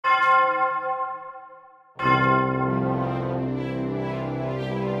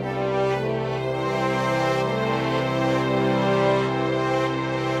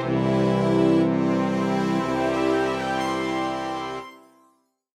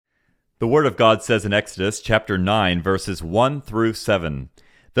The Word of God says in Exodus chapter 9, verses 1 through 7,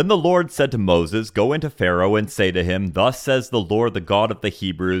 Then the Lord said to Moses, Go into Pharaoh and say to him, Thus says the Lord, the God of the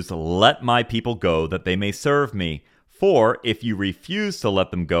Hebrews, Let my people go, that they may serve me. For if you refuse to let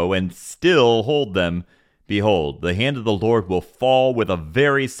them go and still hold them, behold, the hand of the Lord will fall with a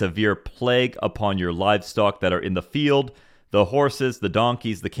very severe plague upon your livestock that are in the field, the horses, the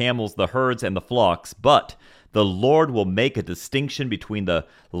donkeys, the camels, the herds, and the flocks. But the Lord will make a distinction between the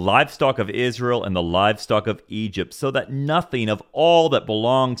livestock of Israel and the livestock of Egypt, so that nothing of all that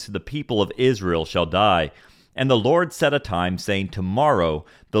belongs to the people of Israel shall die. And the Lord set a time, saying, Tomorrow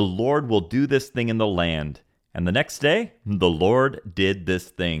the Lord will do this thing in the land. And the next day the Lord did this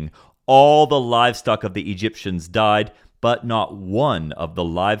thing. All the livestock of the Egyptians died, but not one of the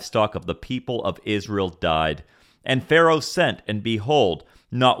livestock of the people of Israel died. And Pharaoh sent, and behold,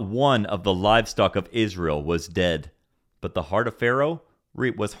 not one of the livestock of Israel was dead. But the heart of Pharaoh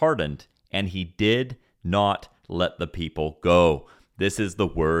was hardened, and he did not let the people go. This is the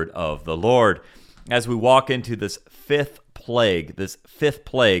word of the Lord. As we walk into this fifth plague,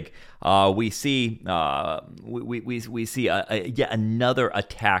 we see yet another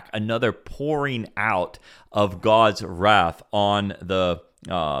attack, another pouring out of God's wrath on the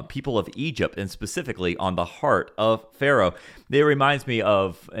people of Egypt, and specifically on the heart of Pharaoh. It reminds me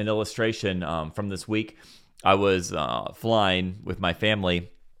of an illustration from this week. I was flying with my family,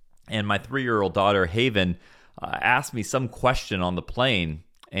 and my 3-year-old daughter, Haven, asked me some question on the plane,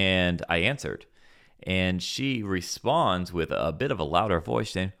 and I answered. And she responds with a bit of a louder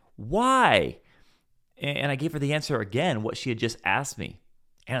voice saying, "Why?" And I gave her the answer again, what she had just asked me.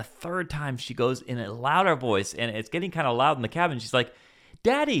 And a third time she goes in a louder voice, and it's getting kind of loud in the cabin. She's like,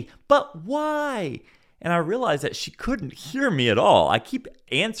 "Daddy, but why?" And I realized that she couldn't hear me at all. I keep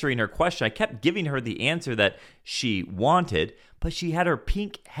answering her question. I kept giving her the answer that she wanted, but she had her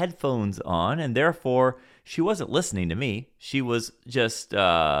pink headphones on, and therefore she wasn't listening to me. She was just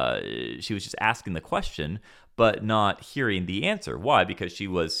asking the question, but not hearing the answer. Why? Because she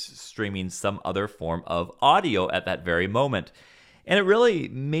was streaming some other form of audio at that very moment. And it really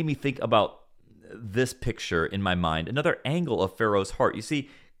made me think about this picture in my mind, another angle of Pharaoh's heart. You see,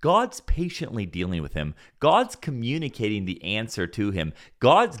 God's patiently dealing with him. God's communicating the answer to him.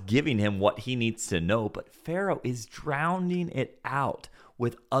 God's giving him what he needs to know, but Pharaoh is drowning it out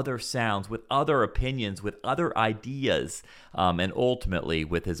with other sounds, with other opinions, with other ideas, and ultimately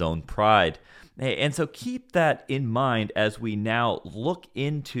with his own pride. And so keep that in mind as we now look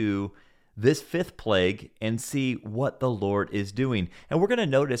into this fifth plague and see what the Lord is doing. And we're going to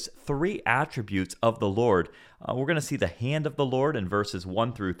notice 3 attributes of the Lord. We're going to see the hand of the Lord in verses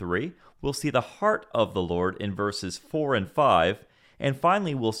 1 through 3. We'll see the heart of the Lord in verses 4 and 5. And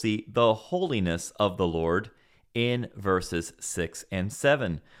finally, we'll see the holiness of the Lord in verses 6 and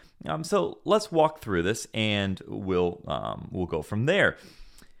 7. So let's walk through this, and we'll go from there.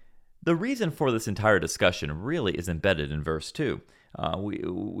 The reason for this entire discussion really is embedded in verse 2.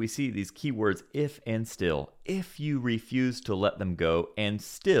 We see these key words, if and still. If you refuse to let them go and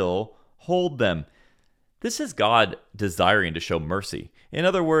still hold them. This is God desiring to show mercy. In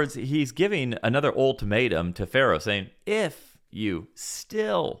other words, he's giving another ultimatum to Pharaoh, saying, if you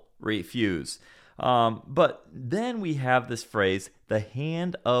still refuse. But then we have this phrase, the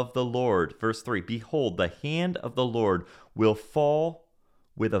hand of the Lord. Verse 3, behold, the hand of the Lord will fall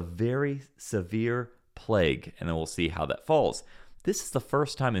with a very severe plague. And then we'll see how that falls. This is the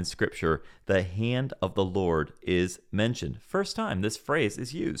first time in Scripture the hand of the Lord is mentioned. First time this phrase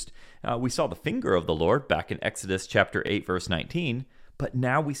is used. We saw the finger of the Lord back in Exodus chapter 8, verse 19, but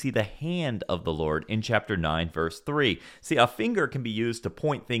now we see the hand of the Lord in chapter 9, verse 3. See, a finger can be used to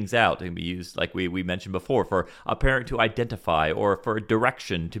point things out. It can be used, like we mentioned before, for a parent to identify or for a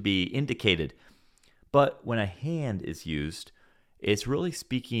direction to be indicated. But when a hand is used, it's really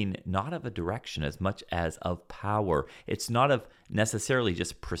speaking not of a direction as much as of power. It's not of necessarily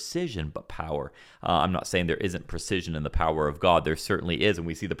just precision, but power. I'm not saying there isn't precision in the power of God. There certainly is, and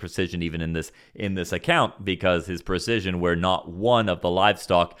we see the precision even in this account, because his precision where not one of the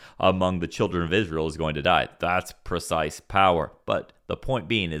livestock among the children of Israel is going to die. That's precise power. But the point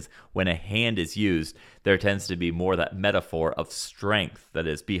being is when a hand is used, there tends to be more that metaphor of strength that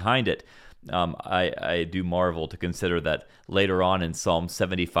is behind it. I do marvel to consider that later on in Psalm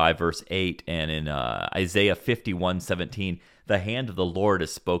 75, verse 8, and in Isaiah 51:17, the hand of the Lord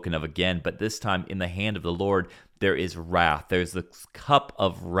is spoken of again, but this time in the hand of the Lord there is wrath. There's the cup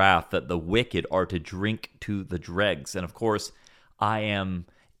of wrath that the wicked are to drink to the dregs. And of course, I am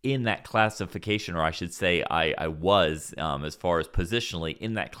in that classification, or I should say I was, as far as positionally,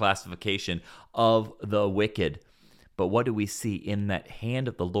 in that classification of the wicked. But what do we see? In that hand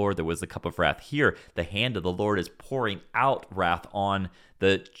of the Lord, there was the cup of wrath. Here, the hand of the Lord is pouring out wrath on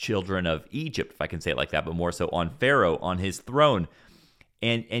the children of Egypt, if I can say it like that, but more so on Pharaoh, on his throne.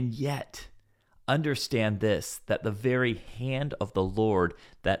 And yet, understand this, that the very hand of the Lord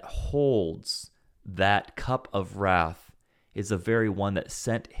that holds that cup of wrath is the very one that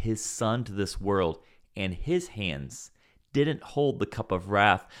sent his son to this world, and his hands didn't hold the cup of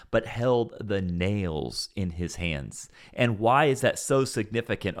wrath, but held the nails in his hands. And why is that so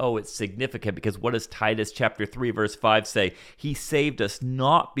significant? Oh, it's significant because what does Titus chapter 3, verse 5 say? He saved us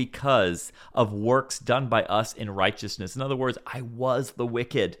not because of works done by us in righteousness. In other words, I was the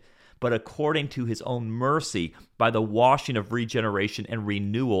wicked, but according to his own mercy, by the washing of regeneration and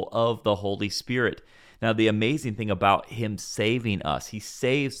renewal of the Holy Spirit. Now, the amazing thing about him saving us, he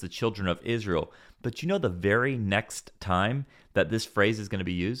saves the children of Israel. But you know the very next time that this phrase is going to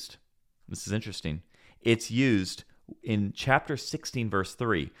be used? This is interesting. It's used in chapter 16, verse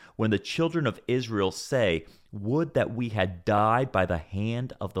 3, when the children of Israel say, "Would that we had died by the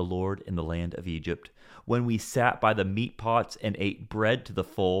hand of the Lord in the land of Egypt, when we sat by the meat pots and ate bread to the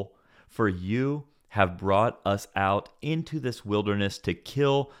full, for you have brought us out into this wilderness to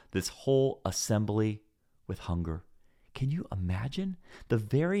kill this whole assembly with hunger." Can you imagine? The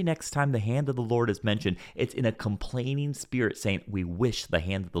very next time the hand of the Lord is mentioned, it's in a complaining spirit saying, we wish the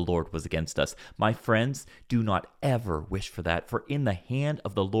hand of the Lord was against us. My friends, do not ever wish for that. For in the hand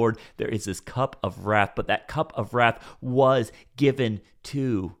of the Lord, there is this cup of wrath. But that cup of wrath was given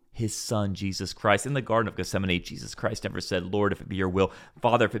to his son, Jesus Christ. In the Garden of Gethsemane, Jesus Christ never said, "Lord, if it be your will,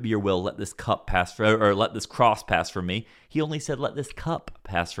 Father, if it be your will, let this cup pass, or let this cross pass from me." He only said, "Let this cup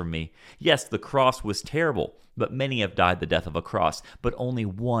pass from me." Yes, the cross was terrible, but many have died the death of a cross. But only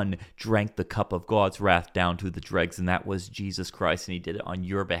one drank the cup of God's wrath down to the dregs, and that was Jesus Christ. And he did it on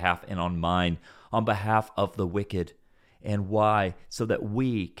your behalf and on mine, on behalf of the wicked. And why? So that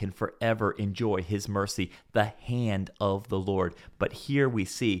we can forever enjoy his mercy, the hand of the Lord. But here we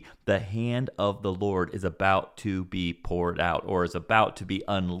see the hand of the Lord is about to be poured out, or is about to be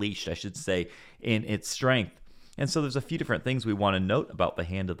unleashed, I should say, in its strength. And so there's a few different things we want to note about the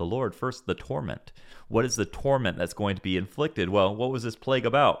hand of the Lord. First, the torment. What is the torment that's going to be inflicted? Well, what was this plague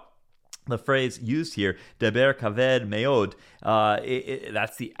about? The phrase used here, Deber Kaved Meod,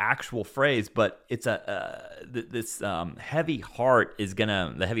 that's the actual phrase, but it's this heavy heart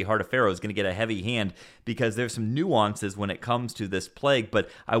the heavy heart of Pharaoh is gonna get a heavy hand, because there's some nuances when it comes to this plague. But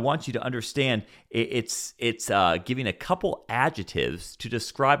I want you to understand it's giving a couple adjectives to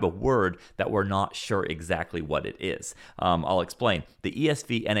describe a word that we're not sure exactly what it is. I'll explain. The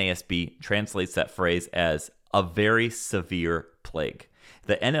ESV NASB translates that phrase as a very severe plague.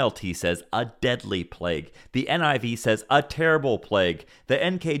 The NLT says a deadly plague. The NIV says a terrible plague. The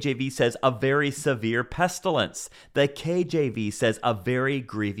NKJV says a very severe pestilence. The KJV says a very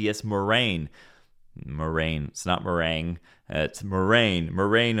grievous murrain. Murrain. It's not meringue. It's murrain.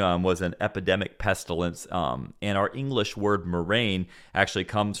 Murrain was an epidemic pestilence. And our English word murrain actually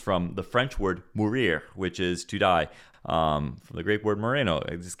comes from the French word mourir, which is to die. From the Greek word moreno.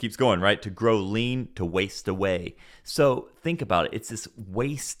 It just keeps going, right? To grow lean, to waste away. So think about it. It's this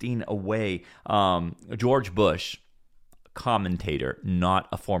wasting away. George Bush, commentator, not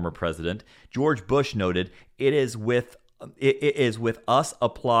a former president, George Bush noted, it is with us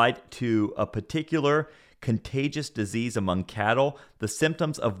applied to a particular contagious disease among cattle, the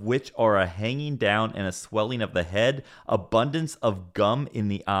symptoms of which are a hanging down and a swelling of the head, abundance of gum in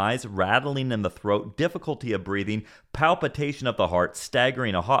the eyes, rattling in the throat, difficulty of breathing, palpitation of the heart,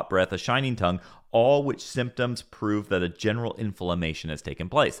 staggering, a hot breath, a shining tongue, all which symptoms prove that a general inflammation has taken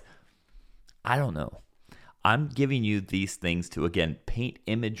place. I don't know. I'm giving you these things to, again, paint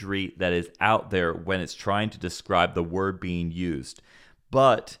imagery that is out there when it's trying to describe the word being used.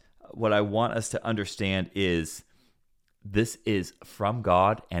 But what I want us to understand is this is from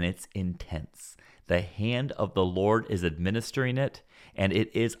God, and it's intense. The hand of the Lord is administering it, and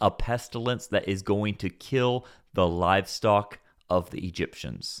it is a pestilence that is going to kill the livestock of the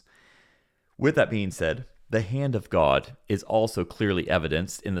Egyptians. With that being said, the hand of God is also clearly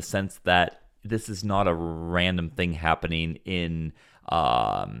evidenced in the sense that this is not a random thing happening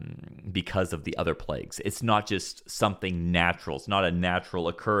because of the other plagues. It's not just something natural. It's not a natural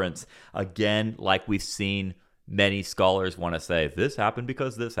occurrence. Again, like we've seen, many scholars want to say this happened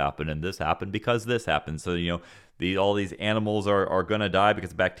because this happened, and this happened because this happened. So, all these animals are going to die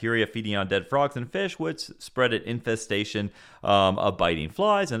because of bacteria feeding on dead frogs and fish, which spread an infestation of biting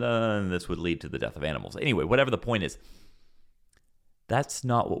flies, and this would lead to the death of animals. Anyway, whatever the point is, that's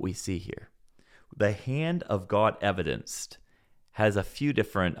not what we see here. The hand of God evidenced has a few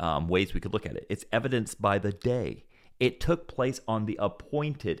different ways we could look at it. It's evidenced by the day. It took place on the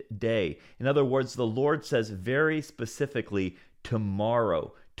appointed day. In other words, the Lord says very specifically,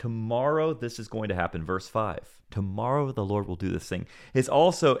 tomorrow. Tomorrow this is going to happen. Verse 5. Tomorrow the Lord will do this thing. It's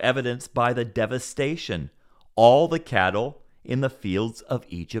also evidenced by the devastation. All the cattle in the fields of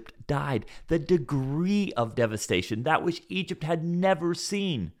Egypt died. The degree of devastation, that which Egypt had never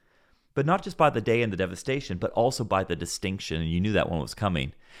seen. But not just by the day and the devastation, but also by the distinction. And you knew that one was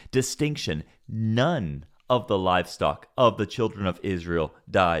coming. Distinction. None of the livestock of the children of Israel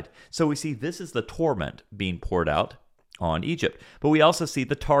died. So we see this is the torment being poured out on Egypt. But we also see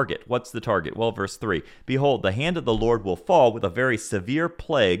the target. What's the target? Well, verse 3. Behold, the hand of the Lord will fall with a very severe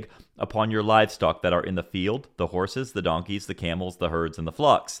plague upon your livestock that are in the field, the horses, the donkeys, the camels, the herds, and the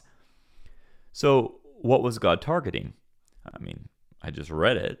flocks. So what was God targeting? I mean, I just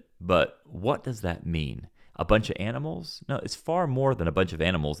read it, but what does that mean? A bunch of animals? No, it's far more than a bunch of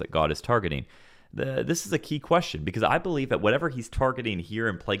animals that God is targeting. This is a key question, because I believe that whatever he's targeting here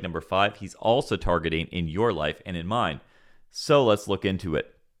in plague number 5, he's also targeting in your life and in mine. So let's look into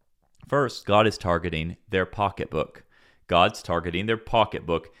it. First, God is targeting their pocketbook. God's targeting their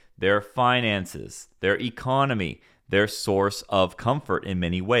pocketbook, their finances, their economy, their source of comfort in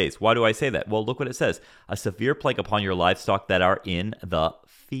many ways. Why do I say that? Well, look what it says. A severe plague upon your livestock that are in the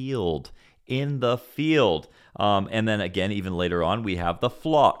field. In the field. And then again, even later on, we have the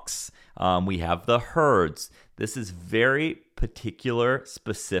flocks. We have the herds. This is very particular,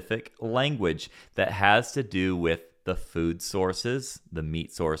 specific language that has to do with the food sources, the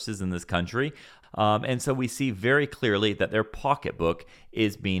meat sources in this country. And so we see very clearly that their pocketbook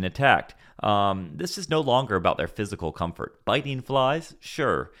is being attacked. This is no longer about their physical comfort. Biting flies?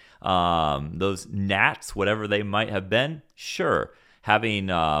 Sure. Those gnats, whatever they might have been? Sure. Having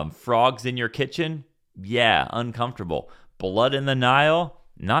frogs in your kitchen? Yeah, uncomfortable. Blood in the Nile?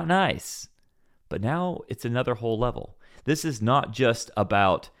 Not nice. But now it's another whole level. This is not just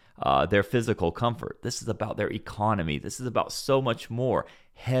about their physical comfort. This is about their economy. This is about so much more.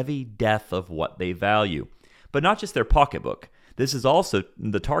 Heavy death of what they value. But not just their pocketbook. This is also,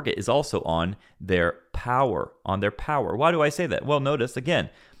 the target is also on their power. Why do I say that? Well, notice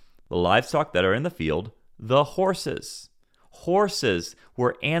again, the livestock that are in the field, the horses. Horses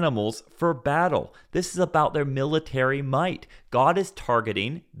were animals for battle. This is about their military might. God is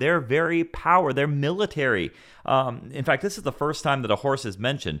targeting their very power, their military. In fact, this is the first time that a horse is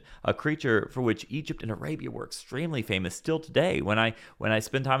mentioned, a creature for which Egypt and Arabia were extremely famous still today. When I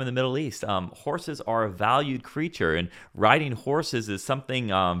spend time in the Middle East, horses are a valued creature, and riding horses is something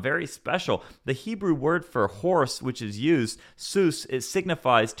very special. The Hebrew word for horse, which is used, sus, it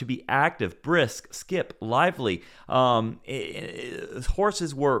signifies to be active, brisk, skip, lively.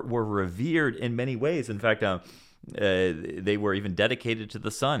 Horses were revered in many ways. In fact, they were even dedicated to the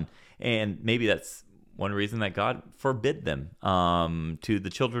sun. And maybe that's one reason that God forbid them to the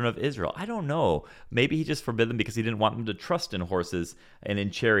children of Israel. I don't know. Maybe he just forbid them because he didn't want them to trust in horses and in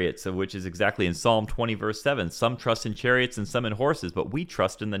chariots, which is exactly in Psalm 20, verse 7. Some trust in chariots and some in horses, but we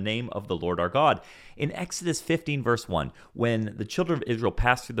trust in the name of the Lord our God. In Exodus 15, verse 1, when the children of Israel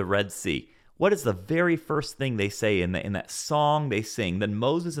passed through the Red Sea, what is the very first thing they say in that song they sing? Then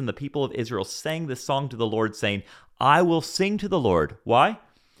Moses and the people of Israel sang this song to the Lord, saying, I will sing to the Lord. Why?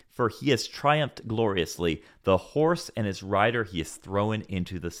 For he has triumphed gloriously. The horse and his rider he is thrown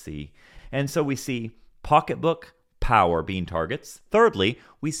into the sea. And so we see pocketbook, power being targets. Thirdly,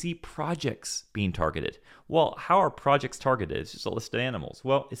 we see projects being targeted. Well, how are projects targeted? It's just a list of animals.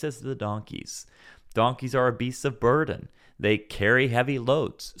 Well, it says the donkeys. Donkeys are a beast of burden. They carry heavy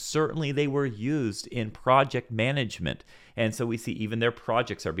loads. Certainly they were used in project management. And so we see even their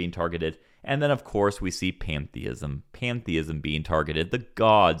projects are being targeted. And then, of course, we see pantheism being targeted. The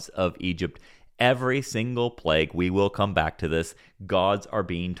gods of Egypt. Every single plague, we will come back to this, gods are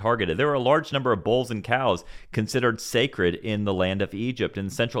being targeted. There were a large number of bulls and cows considered sacred in the land of Egypt. In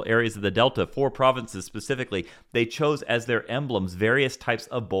central areas of the Delta, 4 provinces specifically, they chose as their emblems various types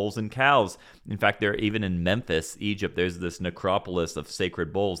of bulls and cows. In fact, there even in Memphis, Egypt, there's this necropolis of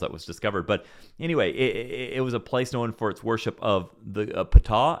sacred bulls that was discovered. But anyway, it was a place known for its worship of the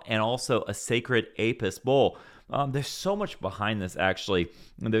Ptah and also a sacred Apis bull. There's so much behind this, actually.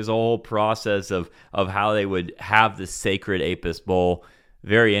 There's a whole process of how they would have this sacred Apis bull.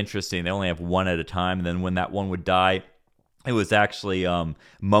 Very interesting. They only have one at a time, and then when that one would die, it was actually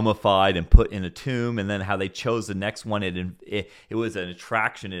mummified and put in a tomb, and then how they chose the next one, it was an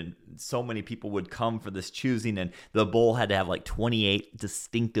attraction, and so many people would come for this choosing, and the bull had to have like 28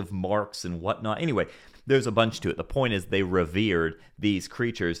 distinctive marks and whatnot. Anyway, there's a bunch to it. The point is they revered these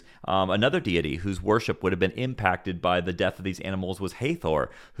creatures. Another deity whose worship would have been impacted by the death of these animals was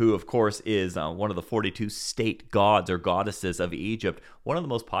Hathor, who, of course, is one of the 42 state gods or goddesses of Egypt, one of the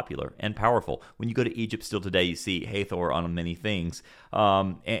most popular and powerful. When you go to Egypt still today, you see Hathor on many things.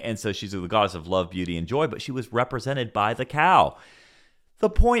 And so she's the goddess of love, beauty, and joy, but she was represented by the cow. The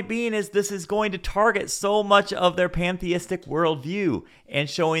point being is this is going to target so much of their pantheistic worldview and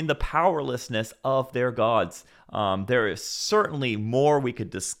showing the powerlessness of their gods. There is certainly more we could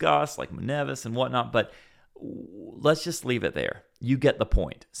discuss, like Mnevis and whatnot, but let's just leave it there. You get the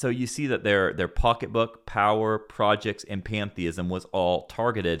point. So you see that their pocketbook, power, projects, and pantheism was all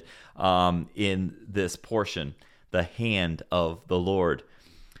targeted in this portion, the hand of the Lord.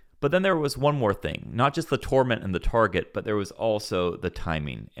 But then there was one more thing, not just the torment and the target, but there was also the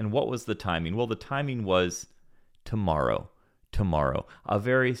timing. And what was the timing? Well, the timing was tomorrow, a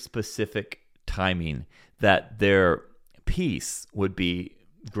very specific timing that their peace would be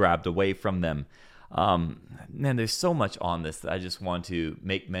grabbed away from them. Man, there's so much on this that I just want to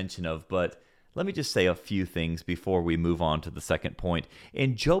make mention of, but let me just say a few things before we move on to the second point.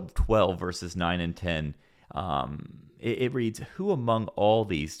 In Job 12, verses 9 and 10, it reads, "Who among all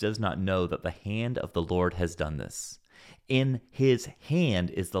these does not know that the hand of the Lord has done this? In his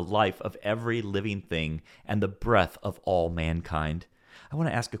hand is the life of every living thing and the breath of all mankind." I want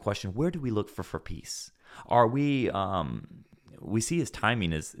to ask a question. Where do we look for peace? Are we see his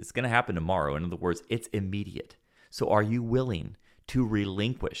timing is it's going to happen tomorrow. In other words, it's immediate. So are you willing to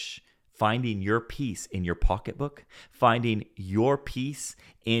relinquish finding your peace in your pocketbook, finding your peace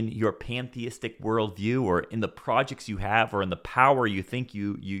in your pantheistic worldview, or in the projects you have, or in the power you think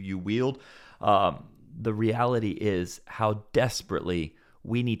you wield? The reality is how desperately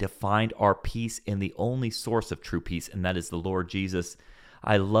we need to find our peace in the only source of true peace, and that is the Lord Jesus.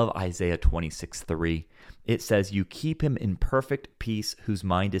 I love Isaiah 26:3. It says, "You keep him in perfect peace whose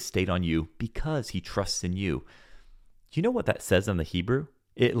mind is stayed on you because he trusts in you." Do you know what that says in the Hebrew?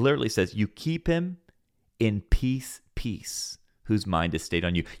 It literally says, you keep him in peace, whose mind is stayed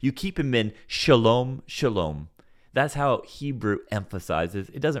on you. You keep him in shalom. That's how Hebrew emphasizes.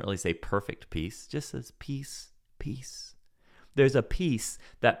 It doesn't really say perfect peace, it just says peace. There's a peace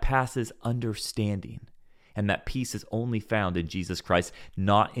that passes understanding. And that peace is only found in Jesus Christ,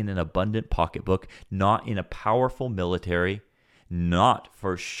 not in an abundant pocketbook, not in a powerful military, not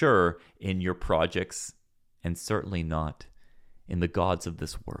for sure in your projects, and certainly not in the gods of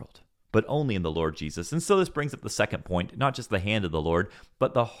this world, but only in the Lord Jesus. And so this brings up the second point, not just the hand of the Lord,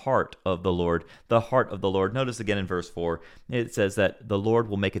 but the heart of the Lord. The heart of the Lord. Notice again in verse 4, it says that the Lord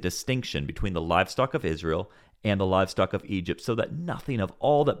will make a distinction between the livestock of Israel and the livestock of Egypt, so that nothing of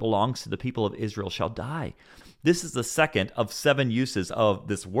all that belongs to the people of Israel shall die. This is the second of 7 uses of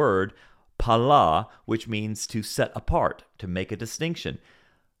this word, pala, which means to set apart, to make a distinction.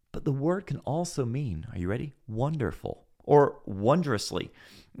 But the word can also mean, are you ready? Wonderful. Or wondrously.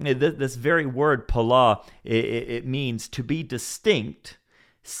 This very word, pala, it means to be distinct,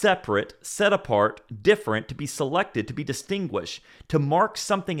 separate, set apart, different, to be selected, to be distinguished, to mark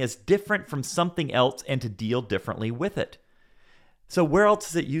something as different from something else and to deal differently with it. So where else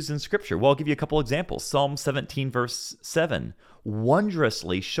is it used in Scripture? Well, I'll give you a couple examples. Psalm 17, verse 7.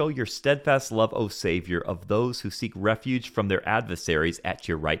 "Wondrously show your steadfast love, O Savior, of those who seek refuge from their adversaries at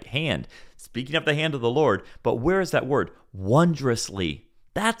your right hand." Speaking of the hand of the Lord, but where is that word? Wondrously.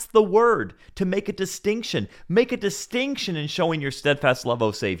 That's the word, to make a distinction. Make a distinction in showing your steadfast love,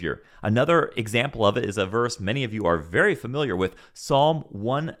 O Savior. Another example of it is a verse many of you are very familiar with, Psalm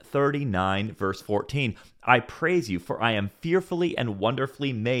 139, verse 14. "I praise you, for I am fearfully and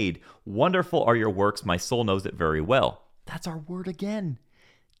wonderfully made. Wonderful are your works, my soul knows it very well." That's our word again.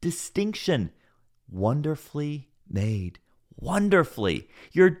 Distinction. Wonderfully made. Wonderfully.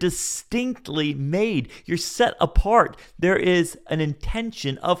 You're distinctly made. You're set apart. There is an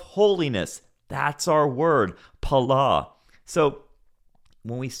intention of holiness. That's our word, pala. So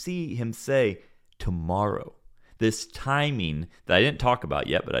when we see him say tomorrow, this timing that I didn't talk about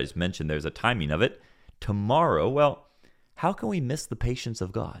yet, but I just mentioned there's a timing of it. Tomorrow, well, how can we miss the patience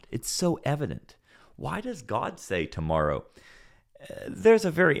of God? It's so evident. Why does God say tomorrow? There's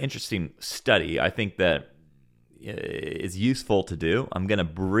a very interesting study, I think, that is useful to do. I'm going to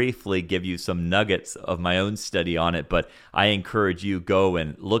briefly give you some nuggets of my own study on it, but I encourage you go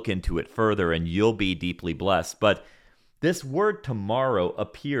and look into it further and you'll be deeply blessed. But this word tomorrow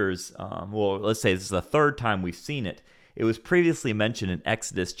appears, let's say this is the third time we've seen it. It was previously mentioned in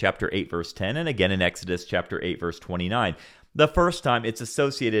Exodus chapter 8, verse 10, and again in Exodus chapter 8, verse 29. The first time it's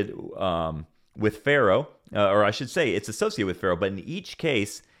associated with Pharaoh, or I should say it's associated with Pharaoh, but in each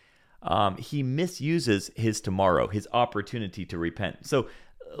case, he misuses his tomorrow, his opportunity to repent. So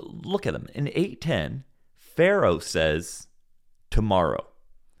look at him. In 8:10, Pharaoh says tomorrow.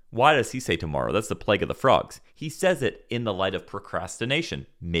 Why does he say tomorrow? That's the plague of the frogs. He says it in the light of procrastination.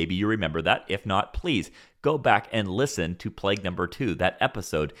 Maybe you remember that. If not, please go back and listen to plague number 2, that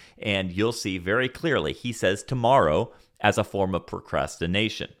episode, and you'll see very clearly he says tomorrow as a form of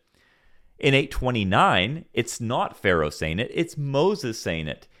procrastination. In 8:29, it's not Pharaoh saying it, it's Moses saying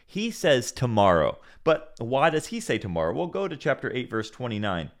it. He says tomorrow. But why does he say tomorrow? Well, go to chapter 8, verse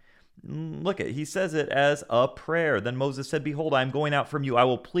 29. Look at it. He says it as a prayer. Then Moses said, "Behold, I am going out from you. I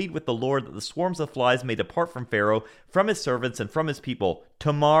will plead with the Lord that the swarms of flies may depart from Pharaoh, from his servants, and from his people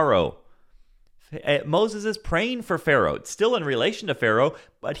tomorrow." Moses is praying for Pharaoh. It's still in relation to Pharaoh,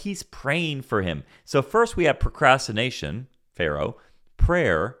 but he's praying for him. So first we have procrastination, Pharaoh,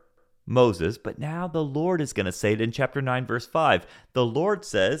 prayer, Moses, but now the Lord is going to say it in chapter 9, verse 5. The Lord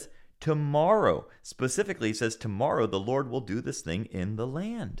says, tomorrow. Specifically, he says, tomorrow the Lord will do this thing in the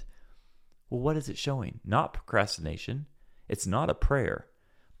land. Well, what is it showing? Not procrastination. It's not a prayer,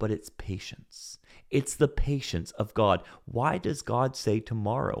 but it's patience. It's the patience of God. Why does God say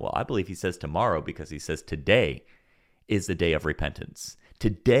tomorrow? Well, I believe he says tomorrow because he says today is the day of repentance.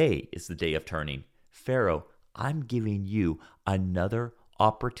 Today is the day of turning. Pharaoh, I'm giving you another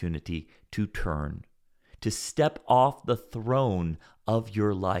opportunity to turn, to step off the throne of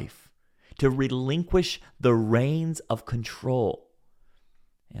your life, to relinquish the reins of control.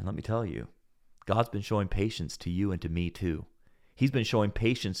 And let me tell you, God's been showing patience to you and to me too. He's been showing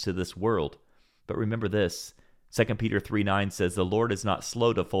patience to this world. But remember this, 2 Peter 3:9 says, "The Lord is not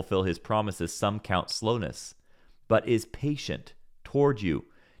slow to fulfill his promises, some count slowness, but is patient toward you,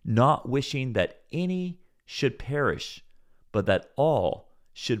 not wishing that any should perish, but that all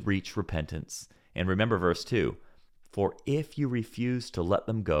should reach repentance." And remember verse 2, "For if you refuse to let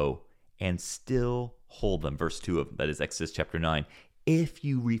them go and still hold them," verse 2 of that is Exodus chapter 9, "if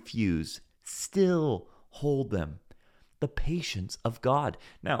you refuse, still hold them." The patience of God.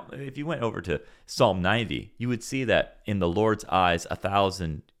 Now, if you went over to Psalm 90, you would see that in the Lord's eyes,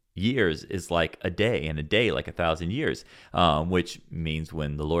 1,000 years is like a day, and a day like 1,000 years, which means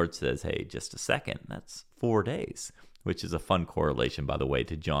when the Lord says, "Hey, just a second," that's 4 days, which is a fun correlation, by the way,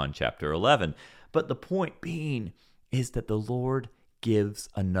 to John chapter 11. But the point being is that the Lord gives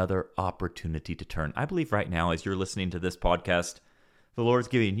another opportunity to turn. I believe right now, as you're listening to this podcast, the Lord's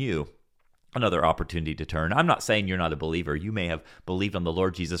giving you another opportunity to turn. I'm not saying you're not a believer. You may have believed on the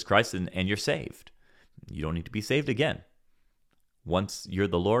Lord Jesus Christ and you're saved. You don't need to be saved again. Once you're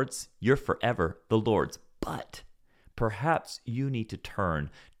the Lord's, you're forever the Lord's. But perhaps you need to turn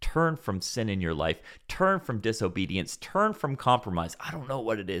from sin in your life, turn from disobedience, turn from compromise. I don't know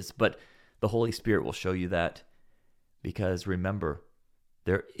what it is, but the Holy Spirit will show you that. Because remember,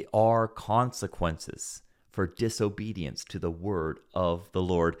 there are consequences for disobedience to the word of the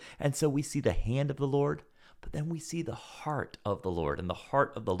Lord. And so we see the hand of the Lord, but then we see the heart of the Lord. And the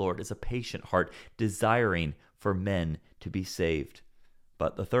heart of the Lord is a patient heart, desiring for men to be saved.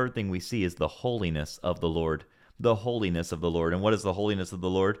 But the third thing we see is the holiness of the Lord. The holiness of the Lord. And what is the holiness of the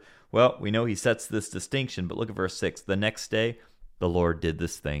Lord? Well, we know he sets this distinction, but look at verse 6. "The next day, the Lord did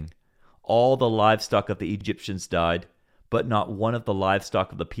this thing. All the livestock of the Egyptians died, but not one of the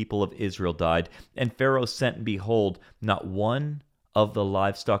livestock of the people of Israel died. And Pharaoh sent, and behold, not one of the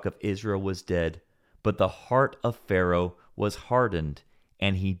livestock of Israel was dead. But the heart of Pharaoh was hardened,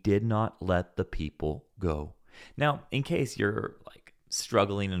 and he did not let the people go." Now, in case you're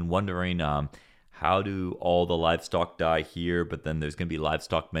struggling and wondering, how do all the livestock die here, but then there's going to be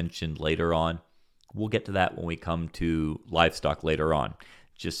livestock mentioned later on? We'll get to that when we come to livestock later on.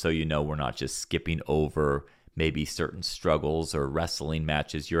 Just so you know, we're not just skipping over maybe certain struggles or wrestling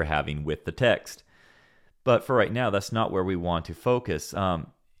matches you're having with the text. But for right now, that's not where we want to focus.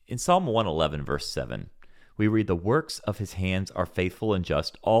 In Psalm 111, verse 7, we read, "The works of his hands are faithful and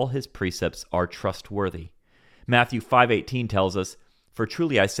just. All his precepts are trustworthy." Matthew 5:18 tells us, "For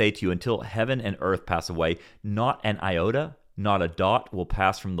truly I say to you, until heaven and earth pass away, not an iota, not a dot will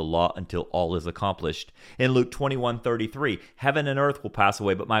pass from the law until all is accomplished." In Luke 21:33, "Heaven and earth will pass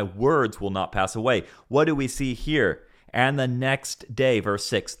away, but my words will not pass away." What do we see here? "And the next day," verse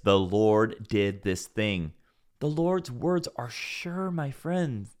 6, "the Lord did this thing." The Lord's words are sure, my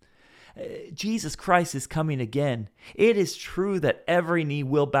friends. Jesus Christ is coming again. It is true that every knee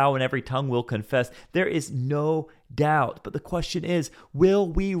will bow and every tongue will confess. There is no doubt. But the question is, will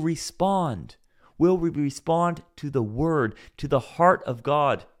we respond? Will we respond to the word, to the heart of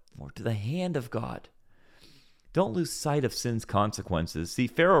God, or to the hand of God? Don't lose sight of sin's consequences. See,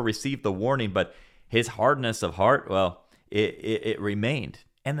 Pharaoh received the warning, but his hardness of heart, well, it remained.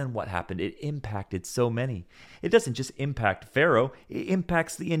 And then what happened? It impacted so many. It doesn't just impact Pharaoh, it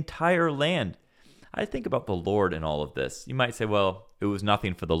impacts the entire land. I think about the Lord in all of this. You might say, well, it was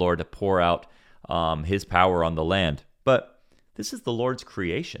nothing for the Lord to pour out his power on the land. But this is the Lord's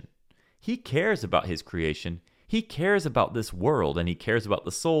creation. He cares about his creation. He cares about this world, and he cares about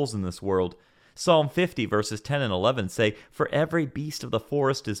the souls in this world. Psalm 50 verses 10 and 11 say, "For every beast of the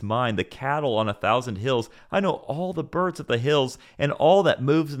forest is mine, the cattle on 1,000 hills. I know all the birds of the hills, and all that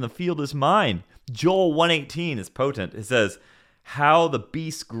moves in the field is mine." Joel 1:18 is potent. It says, "How the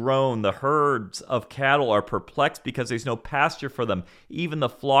beasts groan, the herds of cattle are perplexed because there's no pasture for them. Even the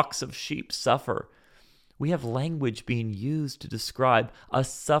flocks of sheep suffer." We have language being used to describe a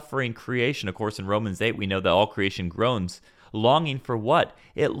suffering creation. Of course, in Romans 8, we know that all creation groans. Longing for what?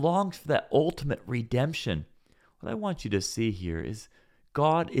 It longs for that ultimate redemption. What I want you to see here is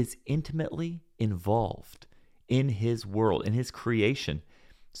God is intimately involved in his world, in his creation.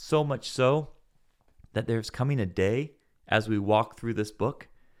 So much so that there's coming a day as we walk through this book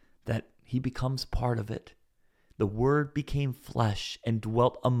that he becomes part of it. The Word became flesh and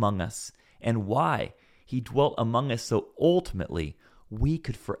dwelt among us. And why? He dwelt among us so ultimately we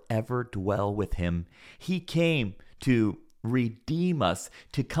could forever dwell with him. He came to redeem us,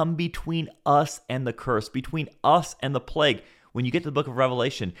 to come between us and the curse, between us and the plague. When you get to the book of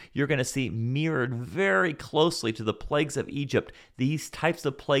Revelation, you're going to see mirrored very closely to the plagues of Egypt, these types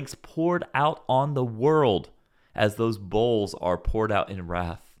of plagues poured out on the world as those bowls are poured out in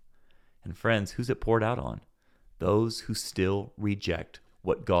wrath. And friends, who's it poured out on? Those who still reject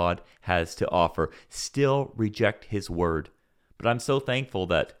what God has to offer, still reject his word. But I'm so thankful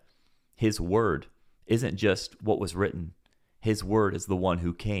that his word isn't just what was written. His word is the one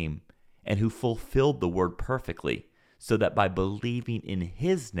who came and who fulfilled the word perfectly, so that by believing in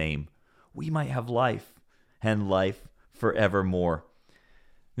his name, we might have life and life forevermore.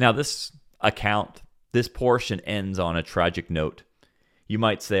 Now, this account, this portion ends on a tragic note. You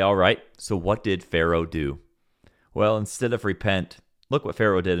might say, all right, so what did Pharaoh do? Well, instead of repent, look what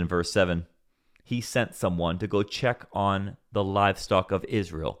Pharaoh did in verse 7. He sent someone to go check on the livestock of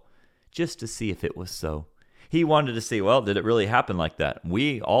Israel, just to see if it was so. He wanted to see, well, did it really happen like that?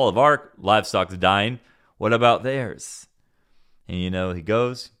 All of our livestock's dying. What about theirs? And he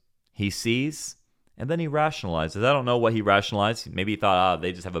goes, he sees, and then he rationalizes. I don't know what he rationalized. Maybe he thought,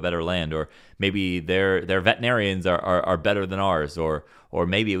 they just have a better land, or maybe their veterinarians are better than ours, or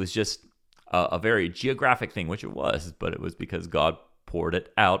maybe it was just a very geographic thing, which it was, but it was because God poured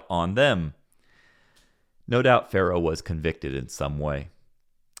it out on them. No doubt Pharaoh was convicted in some way.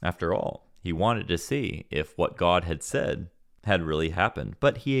 After all, he wanted to see if what God had said had really happened,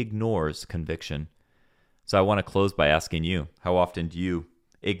 but he ignores conviction. So I want to close by asking you, how often do you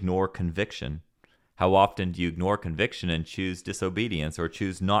ignore conviction? How often do you ignore conviction and choose disobedience or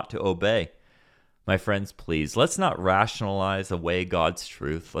choose not to obey? My friends, please, let's not rationalize away God's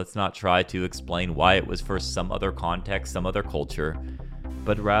truth. Let's not try to explain why it was for some other context, some other culture,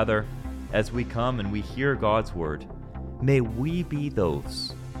 but rather, as we come and we hear God's word, may we be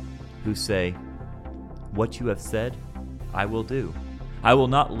those who say, "What you have said, I will do. I will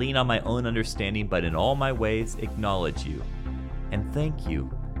not lean on my own understanding, but in all my ways acknowledge you. And thank you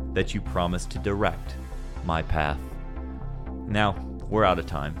that you promised to direct my path." Now, we're out of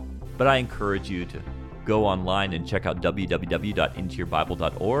time, but I encourage you to go online and check out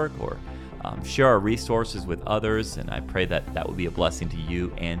www.intoyourbible.org or share our resources with others, and I pray that that will be a blessing to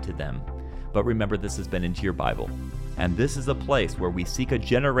you and to them. But remember, this has been Into Your Bible, and this is a place where we seek a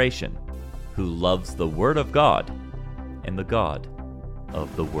generation who loves the Word of God and the God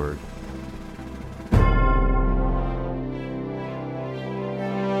of the Word.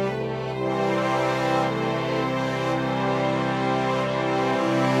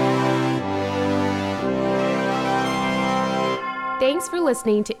 Thanks for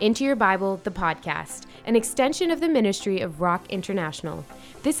listening to Into Your Bible, the podcast, an extension of the ministry of Rock International.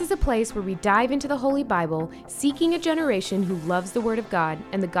 This is a place where we dive into the Holy Bible, seeking a generation who loves the Word of God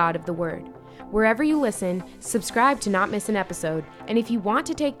and the God of the Word. Wherever you listen, subscribe to not miss an episode, and if you want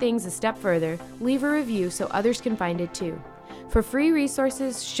to take things a step further, leave a review so others can find it too. For free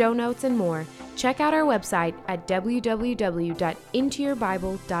resources, show notes, and more, check out our website at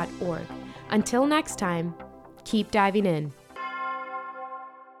www.intoyourbible.org. Until next time, keep diving in.